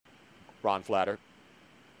Ron Flatter?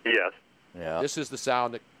 Yes. Yeah. This is the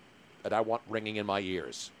sound that I want ringing in my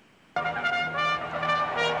ears. It's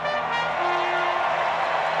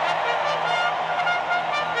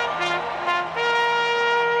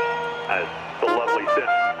a lovely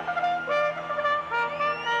sound.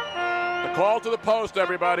 The call to the post,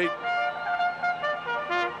 everybody.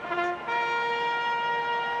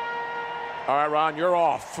 All right, Ron, you're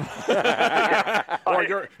off.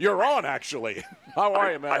 Or you're on, actually. How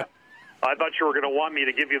are you, man? I thought you were going to want me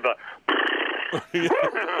to give you the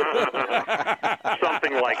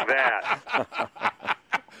something like that.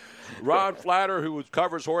 Ron Flatter, who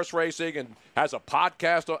covers horse racing and has a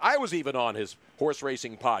podcast. I was even on his horse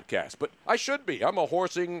racing podcast, but I should be. I'm a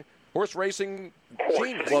horse racing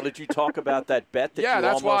genius. Well, did you talk about that bet that you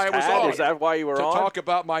that's almost why I was had? on. Is that why you were on? To talk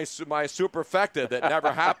about my superfecta that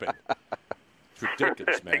never happened. It's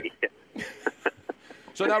ridiculous, man.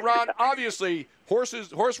 So now, Ron, obviously,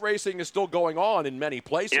 horse racing is still going on in many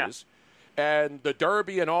places, and the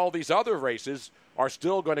Derby and all these other races are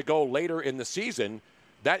still going to go later in the season.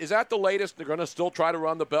 Is that the latest? They're going to still try to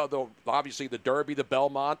run obviously the Derby, the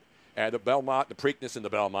Belmont, the Preakness, and the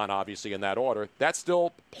Belmont, obviously in that order. That's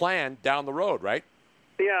still planned down the road, right?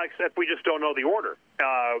 Yeah, except we just don't know the order.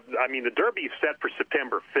 I mean, the Derby is set for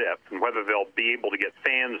September 5th, and whether they'll be able to get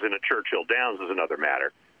fans in at Churchill Downs is another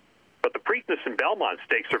matter. But the Preakness and Belmont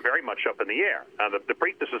Stakes are very much up in the air. The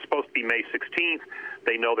Preakness is supposed to be May 16th.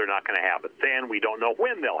 They know they're not going to have it then. We don't know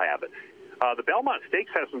when they'll have it. The Belmont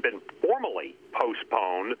Stakes hasn't been formally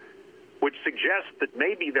postponed, which suggests that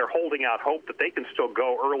maybe they're holding out hope that they can still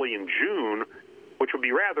go early in June, which would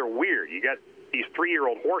be rather weird. You got these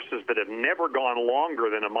 3-year-old horses that have never gone longer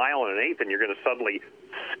than 1.1 miles, and you're going to suddenly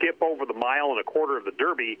skip over the 1.25 miles of the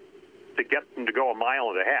Derby to get them to go 1.5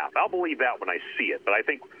 miles. I'll believe that when I see it. But I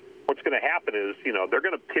think what's going to happen is, they're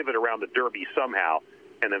going to pivot around the Derby somehow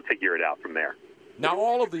and then figure it out from there. Now,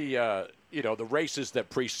 all of the the races that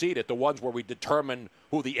precede it, the ones where we determine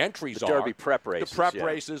who the entries are. The Derby prep races. The prep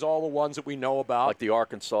races, all the ones that we know about. Like the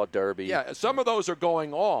Arkansas Derby. Yeah, some of those are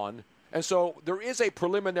going on. And so there is a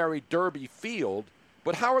preliminary Derby field,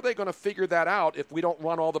 but how are they going to figure that out if we don't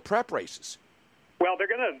run all the prep races? Well, they're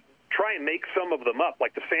going to try and make some of them up.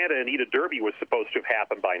 Like the Santa Anita Derby was supposed to have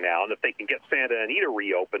happened by now, and if they can get Santa Anita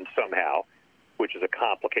reopened somehow, which is a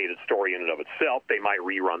complicated story in and of itself, they might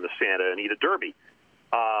rerun the Santa Anita Derby.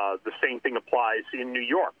 The same thing applies in New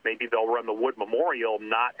York. Maybe they'll run the Wood Memorial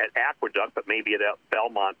not at Aqueduct, but maybe at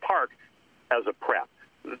Belmont Park as a prep.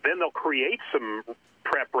 Then they'll create some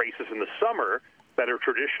prep races in the summer that are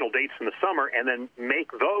traditional dates in the summer and then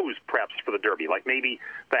make those preps for the Derby, like maybe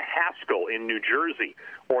the Haskell in New Jersey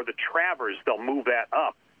or the Travers. They'll move that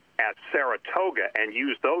up at Saratoga and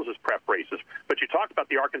use those as prep races. But you talked about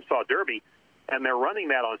the Arkansas Derby, and they're running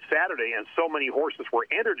that on Saturday, and so many horses were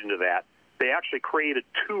entered into that, they actually created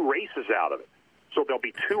 2 races out of it. So there'll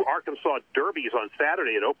be 2 Arkansas Derbies on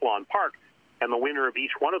Saturday at Oaklawn Park, and the winner of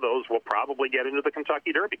each one of those will probably get into the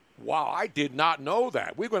Kentucky Derby. Wow, I did not know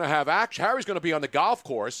that. We're going to have action. Harry's going to be on the golf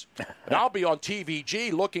course, and I'll be on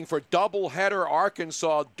TVG looking for double-header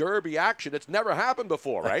Arkansas Derby action. It's never happened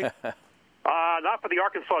before, right? Not for the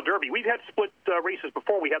Arkansas Derby. We've had split races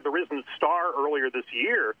before. We had the Risen Star earlier this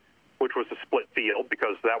year, which was a split field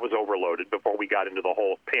because that was overloaded before we got into the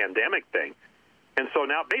whole pandemic thing. And so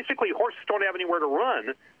now basically horses don't have anywhere to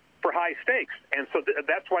run for high stakes. And so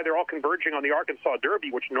that's why they're all converging on the Arkansas Derby,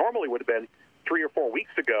 which normally would have been 3 or 4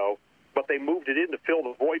 weeks ago, but they moved it in to fill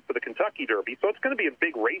the void for the Kentucky Derby. So it's going to be a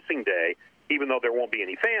big racing day, even though there won't be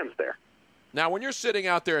any fans there. Now, when you're sitting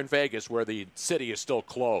out there in Vegas where the city is still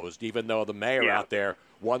closed, even though the mayor out there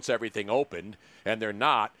wants everything opened, and they're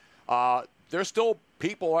not, there's still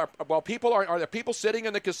people. Are there people sitting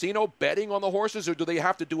in the casino betting on the horses, or do they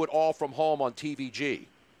have to do it all from home on TVG?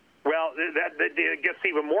 Well, that gets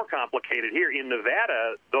even more complicated here. In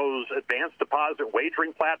Nevada, those advanced deposit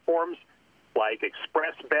wagering platforms like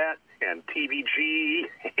ExpressBet and TVG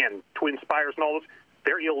and Twin Spires and all those,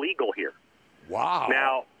 they're illegal here. Wow.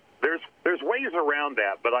 Now, there's ways around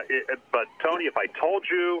that, but Tony, if I told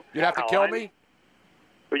you, you'd have to kill me.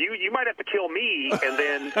 You might have to kill me, and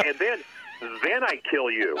then I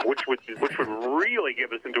kill you, which would really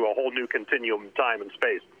give us into a whole new continuum of time and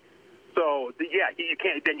space. So you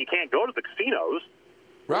can't go to the casinos.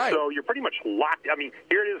 Right. So you're pretty much locked. I mean,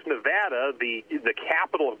 here it is, Nevada, the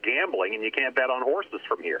capital of gambling, and you can't bet on horses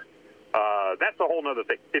from here. That's a whole other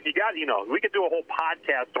thing. If you got, we could do a whole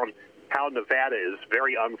podcast on how Nevada is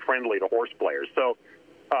very unfriendly to horse players. So,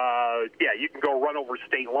 you can go run over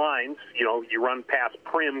state lines. You run past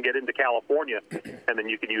Prim, get into California, and then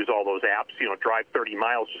you can use all those apps. Drive 30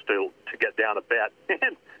 miles just to get down a bet.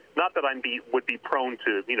 And Not that would be prone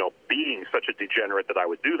to, being such a degenerate that I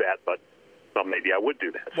would do that, but well, maybe I would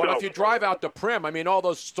do that. Well, if you drive out to Primm, I mean, all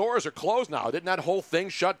those stores are closed now. Didn't that whole thing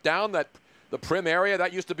shut down, the Primm area?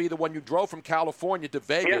 That used to be the one you drove from California to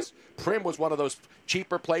Vegas. Yeah. Primm was one of those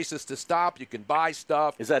cheaper places to stop. You can buy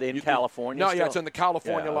stuff. Is that in California? No, yeah, it's in the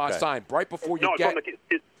California lot sign. Right before you get...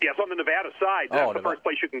 it's on the Nevada side. That's the first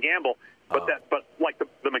place you can gamble. But like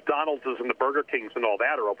the McDonald's and the Burger Kings and all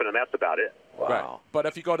that are open, and that's about it. Wow. Right. But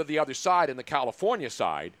if you go to the other side, in the California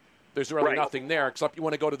side, there's really nothing there except you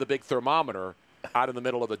want to go to the big thermometer out in the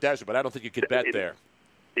middle of the desert. But I don't think you could bet there.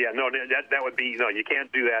 Yeah, no, that would be you can't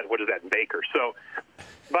do that. What is that in Baker? So,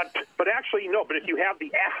 but actually no. But if you have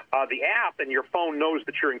the app and your phone knows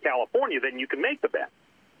that you're in California, then you can make the bet.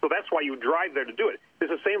 So that's why you drive there to do it. It's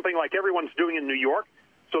the same thing like everyone's doing in New York,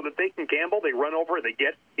 so that they can gamble. They run over. They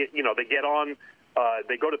get on.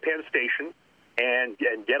 They go to Penn Station and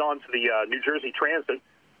get onto the New Jersey Transit.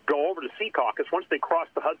 Go over to Sea Caucus. Once they cross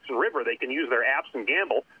the Hudson River, they can use their apps and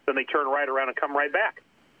gamble. Then they turn right around and come right back.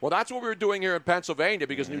 Well, that's what we were doing here in Pennsylvania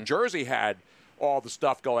because New Jersey had all the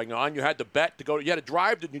stuff going on. You had to bet to go. You had to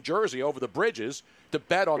drive to New Jersey over the bridges to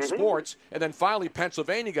bet on sports, and then finally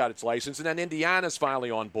Pennsylvania got its license, and then Indiana's finally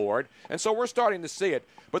on board, and so we're starting to see it.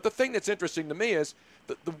 But the thing that's interesting to me is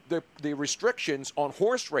the restrictions on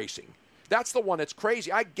horse racing. That's the one that's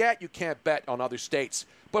crazy. I get you can't bet on other states,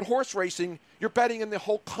 but horse racing, you're betting in the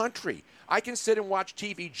whole country. I can sit and watch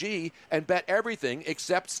TVG and bet everything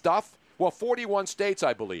except stuff. Well, 41 states,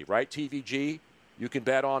 I believe, right? TVG, you can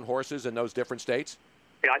bet on horses in those different states?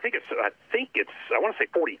 Yeah, I think it's I want to say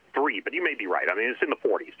 43, but you may be right. I mean, it's in the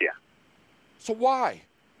 40s, yeah. So why?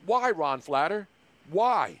 Why, Ron Flatter?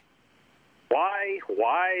 Why? Why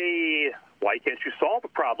can't you solve a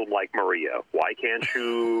problem like Maria? Why can't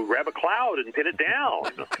you grab a cloud and pin it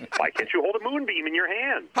down? Why can't you hold a moonbeam in your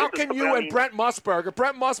hand? How can you and Brent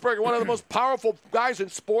Musburger, one of the most powerful guys in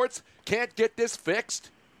sports, can't get this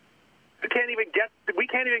fixed? We can't even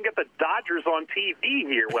get the Dodgers on TV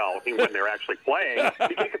here. Well, when they're actually playing,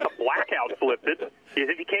 you can't get the blackouts lifted. You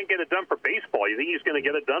think you can't get it done for baseball? You think he's going to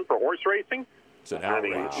get it done for horse racing? It's an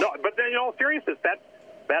outrage. No, but then in all seriousness, that's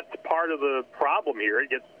part of the problem here.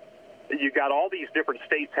 You got all these different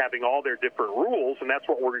states having all their different rules, and that's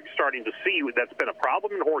what we're starting to see. That's been a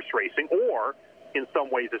problem in horse racing, or in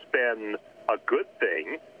some ways, it's been a good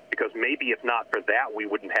thing. Because maybe if not for that, we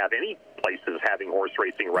wouldn't have any places having horse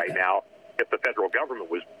racing right now if the federal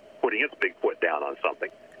government was putting its big foot down on something.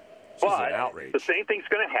 But the same thing's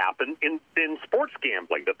going to happen in sports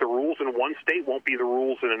gambling, that the rules in one state won't be the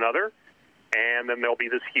rules in another, and then there'll be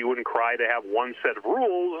this hue and cry to have one set of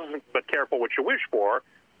rules, but careful what you wish for,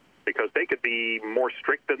 because they could be more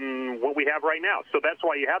strict than what we have right now. So that's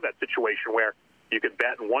why you have that situation where you could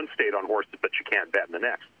bet in one state on horses, but you can't bet in the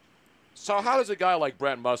next. So how does a guy like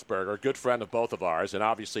Brent Musburger, a good friend of both of ours, and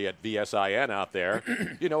obviously at VSIN out there,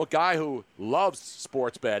 a guy who loves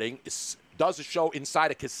sports betting, does a show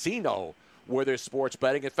inside a casino where there's sports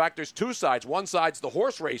betting. In fact, there's two sides. One side's the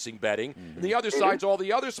horse racing betting, and the other side's all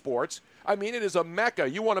the other sports. I mean, it is a mecca.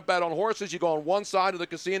 You want to bet on horses, you go on one side of the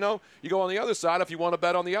casino. You go on the other side if you want to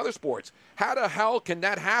bet on the other sports. How the hell can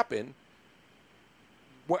that happen?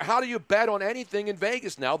 How do you bet on anything in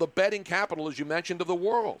Vegas now, the betting capital, as you mentioned, of the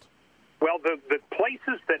world? Well, the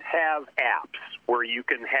places that have apps where you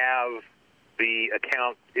can have the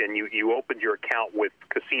account and you opened your account with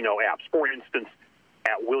casino apps, for instance,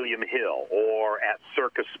 at William Hill or at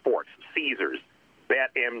Circus Sports, Caesars,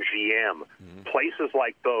 BetMGM, places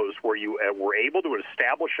like those where you were able to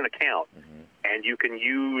establish an account and you can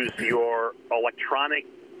use your electronic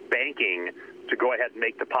banking to go ahead and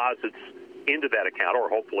make deposits into that account, or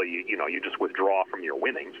hopefully, you just withdraw from your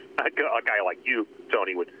winnings. A guy like you,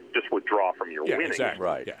 Tony, would just withdraw from your winnings. Exactly.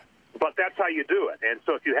 Right. Yeah. But that's how you do it. And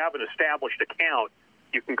so if you have an established account,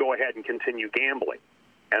 you can go ahead and continue gambling.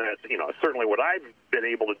 And that's, certainly what I've been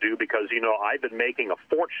able to do because, I've been making a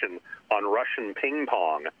fortune on Russian ping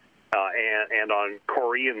pong and on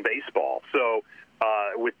Korean baseball. So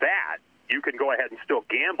with that, you can go ahead and still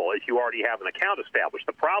gamble if you already have an account established.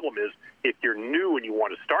 The problem is if you're new and you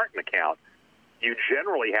want to start an account, you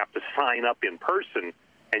generally have to sign up in person,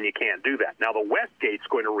 and you can't do that. Now, the Westgate's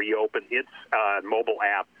going to reopen its mobile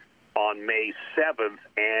app on May 7th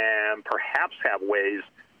and perhaps have ways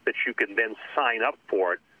that you can then sign up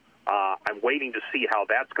for it. I'm waiting to see how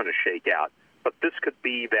that's going to shake out. But this could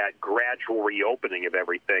be that gradual reopening of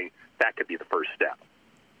everything. That could be the first step.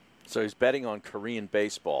 So he's betting on Korean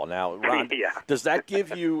baseball. Now, Ron, yeah. does that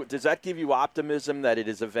give you optimism that it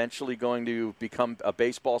is eventually going to become a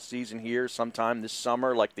baseball season here sometime this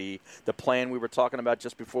summer, like the plan we were talking about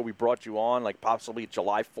just before we brought you on, like possibly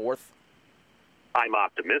July 4th? I'm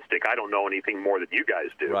optimistic. I don't know anything more than you guys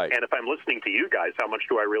do. Right. And if I'm listening to you guys, how much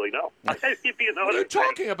do I really know? If you know What are you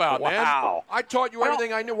talking about, man? Wow. I taught you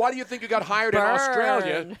everything I knew. Why do you think you got hired in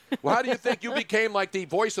Australia? Well, how do you think you became like the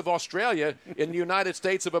voice of Australia in the United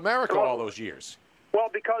States of America all those years? Well,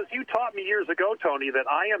 because you taught me years ago, Tony, that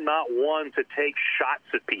I am not one to take shots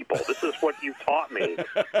at people. This is what you taught me.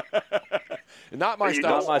 Not my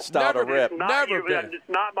style. Not my style to rip. Never been. It's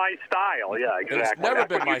not my style. Yeah, exactly. It's never That's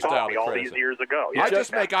been what my you style taught me to all criticize. these years ago. I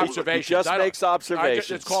just make observations. He just I don't- makes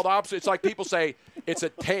observations. It's called It's like people say it's a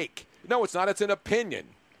take. No, it's not. It's an opinion.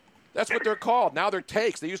 That's what they're called. Now they're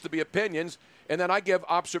takes. They used to be opinions, and then I give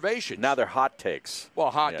observations. Now they're hot takes.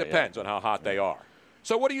 Well, hot Yeah, depends on how hot they are.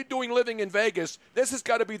 So what are you doing living in Vegas? This has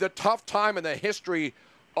got to be the tough time in the history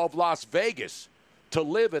of Las Vegas to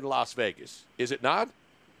live in Las Vegas. Is it not?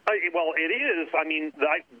 Well, it is. I mean,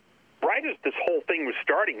 right as this whole thing was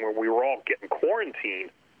starting, where we were all getting quarantined,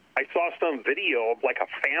 I saw some video of like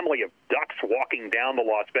a family of ducks walking down the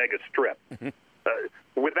Las Vegas Strip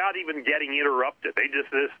without even getting interrupted. They just,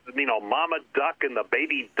 Mama Duck and the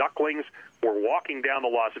baby ducklings were walking down the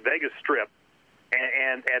Las Vegas Strip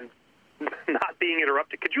and not being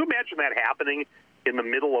interrupted. Could you imagine that happening in the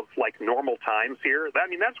middle of, like, normal times here? I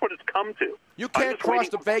mean, that's what it's come to. You can't cross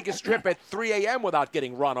the Vegas Strip at 3 a.m. without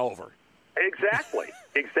getting run over. Exactly.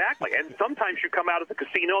 And sometimes you come out of the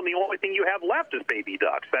casino and the only thing you have left is baby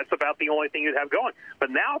ducks. That's about the only thing you have going.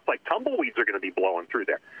 But now it's like tumbleweeds are going to be blowing through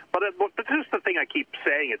there. But this is the thing I keep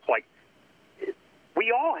saying. It's like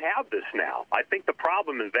we all have this now. I think the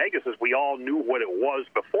problem in Vegas is we all knew what it was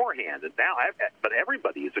beforehand, and now, but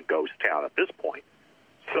everybody is a ghost town at this point.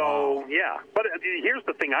 So, yeah. But here's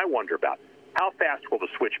the thing I wonder about. How fast will the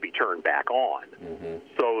switch be turned back on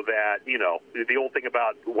so that, the old thing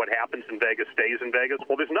about what happens in Vegas stays in Vegas?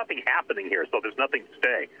 Well, there's nothing happening here, so there's nothing to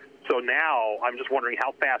stay. So now I'm just wondering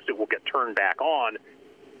how fast it will get turned back on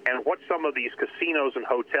and what some of these casinos and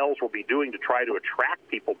hotels will be doing to try to attract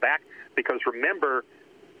people back. Because remember,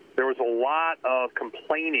 there was a lot of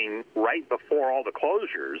complaining right before all the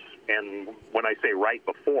closures, and when I say right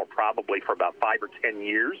before, probably for about 5 or 10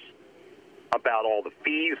 years, about all the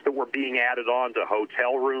fees that were being added on to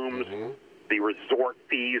hotel rooms, the resort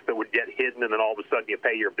fees that would get hidden, and then all of a sudden you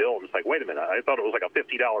pay your bill, and it's like, wait a minute, I thought it was like a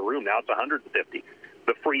 $50 room, now it's $150.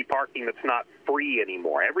 The free parking that's not free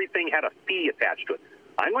anymore. Everything had a fee attached to it.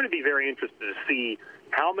 I'm going to be very interested to see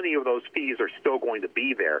how many of those fees are still going to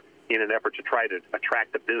be there in an effort to try to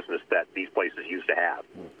attract the business that these places used to have.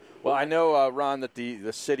 Well, I know, Ron, that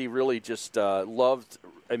the city really just loved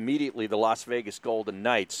immediately the Las Vegas Golden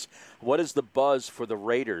Knights. What is the buzz for the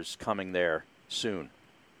Raiders coming there soon?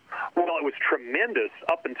 Well, it was tremendous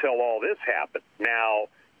up until all this happened. Now,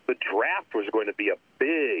 the draft was going to be a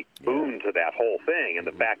big boon to that whole thing, and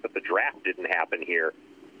the fact that the draft didn't happen here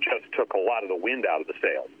just took a lot of the wind out of the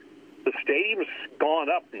sails. The stadium's gone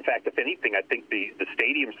up. In fact, if anything, I think the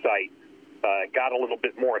stadium site got a little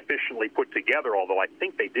bit more efficiently put together, although I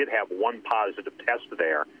think they did have one positive test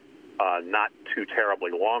there not too terribly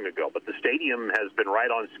long ago. But the stadium has been right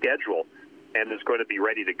on schedule and is going to be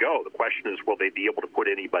ready to go. The question is, will they be able to put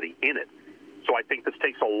anybody in it? So I think this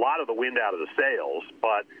takes a lot of the wind out of the sails,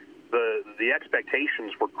 but the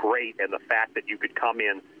expectations were great, and the fact that you could come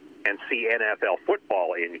in and see NFL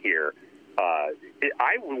football in here,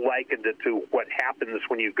 I likened it to what happens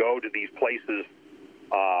when you go to these places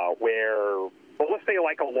where, well, let's say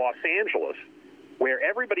like a Los Angeles, where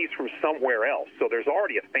everybody's from somewhere else, so there's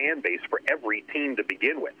already a fan base for every team to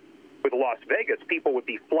begin with. With Las Vegas, people would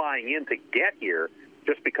be flying in to get here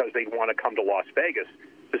just because they'd want to come to Las Vegas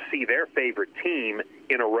to see their favorite team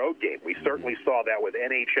in a road game. We certainly saw that with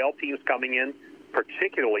NHL teams coming in,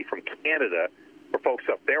 particularly from Canada, where folks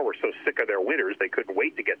up there were so sick of their winters they couldn't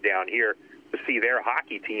wait to get down here to see their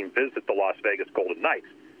hockey team visit the Las Vegas Golden Knights.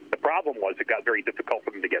 The problem was it got very difficult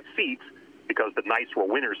for them to get seats because the Knights were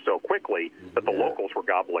winners so quickly that the locals were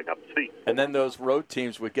gobbling up the seats. And then those road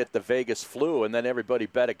teams would get the Vegas flu, and then everybody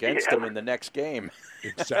bet against them in the next game.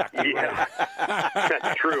 Exactly right.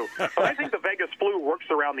 That's true. But I think the Vegas flu works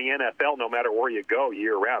around the NFL no matter where you go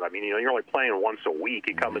year-round. I mean, you're only playing once a week.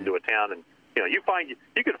 You come into a town and you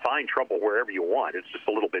can find trouble wherever you want. It's just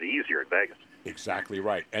a little bit easier in Vegas. Exactly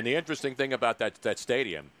right. And the interesting thing about that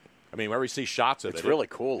stadium, I mean, where we see shots of it's really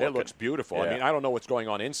cool looking. It looks beautiful. Yeah. I mean, I don't know what's going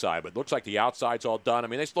on inside, but it looks like the outside's all done. I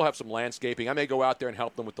mean, they still have some landscaping. I may go out there and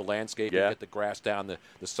help them with the landscaping, get the grass down, the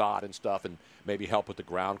sod and stuff, and maybe help with the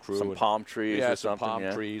ground crew. Some palm trees or something. Some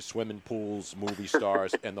palm trees, swimming pools, movie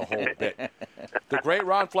stars, and the whole bit. The great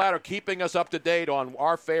Ron Flatter keeping us up to date on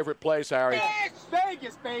our favorite place, Harry.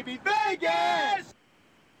 Vegas, baby, Vegas!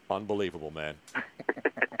 Unbelievable, man.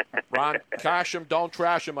 Ron, cash him, don't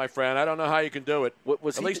trash him, my friend. I don't know how you can do it.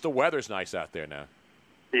 At least the weather's nice out there now.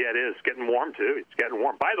 Yeah, it is. Getting warm, too. It's getting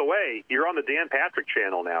warm. By the way, you're on the Dan Patrick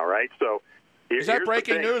channel now, right? So is that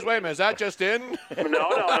breaking news? Wait a minute. Is that just in?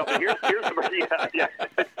 No. Here's the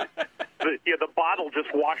the bottle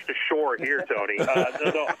just washed ashore here, Tony.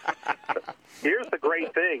 No. Here's the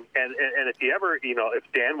great thing, and if you ever, if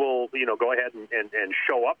Dan will, go ahead and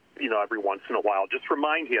show up, every once in a while, just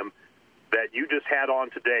remind him that you just had on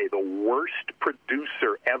today the worst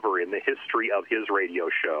producer ever in the history of his radio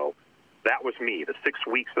show. That was me, the 6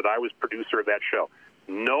 weeks that I was producer of that show.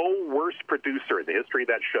 No worse producer in the history of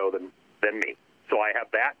that show than me. So I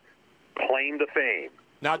have that claim to fame.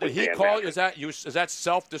 Now, did he call you? Is that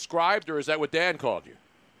self-described, or is that what Dan called you?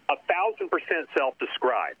 1,000%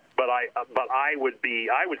 self-described. But I would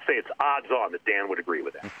say it's odds on that Dan would agree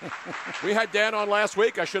with that. We had Dan on last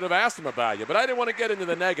week. I should have asked him about you, but I didn't want to get into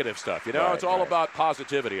the negative stuff. Right, it's all about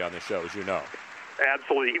positivity on the show, as you know.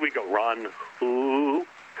 Absolutely. Here we go. Ron. Ooh.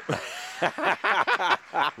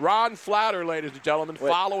 Ron Flatter, ladies and gentlemen. Wait.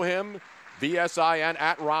 Follow him, VSIN,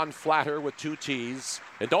 at Ron Flatter with 2 T's.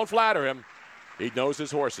 And don't flatter him. He knows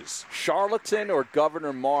his horses. Charlatan or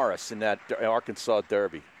Governor Morris in that Arkansas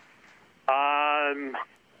Derby?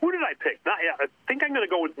 Who did I pick? I think I'm going to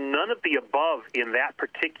go with none of the above in that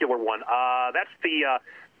particular one. That's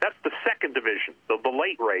the second division, the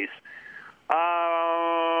late race.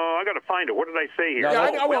 I got to find it. What did I say here?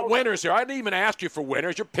 Yeah, I want winners here. I didn't even ask you for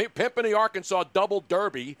winners. You're pimping the Arkansas Double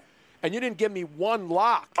Derby, and you didn't give me one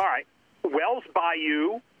lock. All right. Wells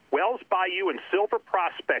Bayou, and Silver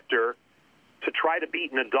Prospector to try to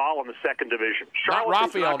beat Nadal in the second division. Not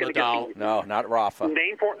Rafael Nadal. No, not Rafa.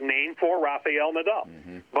 Name for Rafael Nadal.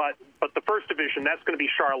 Mm-hmm. But the first division, that's going to be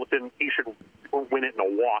Charlatan. He should win it in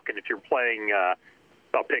a walk. And if you're playing,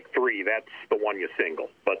 I'll pick 3. That's the one you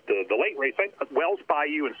single. But the late race, Wells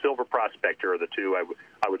Bayou and Silver Prospector are the 2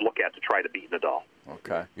 I would look at to try to beat Nadal.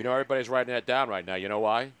 Okay. Everybody's writing that down right now. You know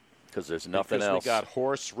why? Because there's nothing else. We got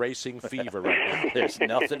horse racing fever right now. There's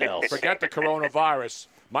nothing else. Forget the coronavirus.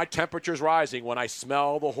 My temperature's rising when I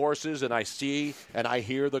smell the horses and I see and I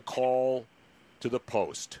hear the call to the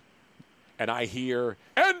post. And I hear,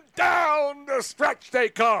 and down the stretch they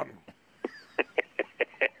come.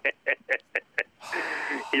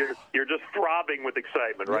 You're just throbbing with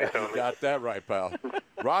excitement, right, Tony? You got that right, pal.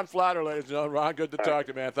 Ron Flatter, ladies and gentlemen. Ron, good to talk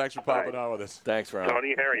to you, man. Thanks for popping on with us. Thanks, Ron.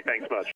 Tony, Harry, thanks much.